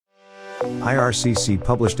IRCC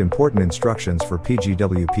published important instructions for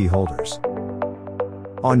PGWP holders.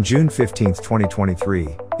 On June 15, 2023,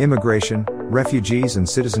 Immigration, Refugees and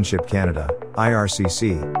Citizenship Canada,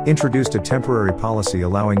 IRCC, introduced a temporary policy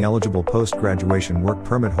allowing eligible post-graduation work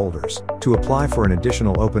permit holders to apply for an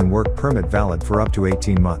additional open work permit valid for up to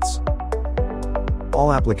 18 months.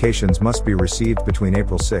 All applications must be received between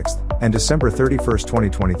April 6 and December 31,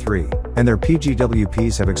 2023, and their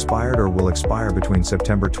PGWPs have expired or will expire between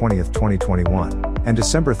September 20, 2021, and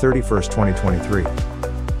December 31, 2023.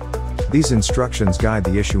 These instructions guide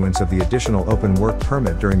the issuance of the additional open work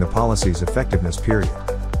permit during the policy's effectiveness period.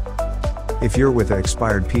 If you're with an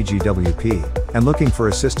expired PGWP and looking for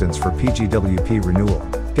assistance for PGWP renewal,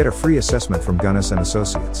 get a free assessment from Gunness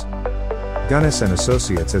Associates. Gunness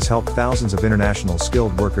Associates has helped thousands of international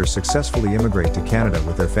skilled workers successfully immigrate to Canada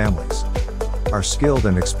with their families. Our skilled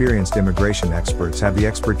and experienced immigration experts have the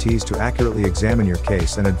expertise to accurately examine your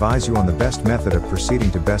case and advise you on the best method of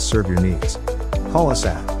proceeding to best serve your needs. Call us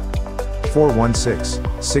at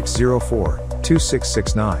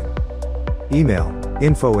 416-604-2669. Email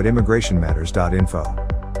info@immigrationmatters.info.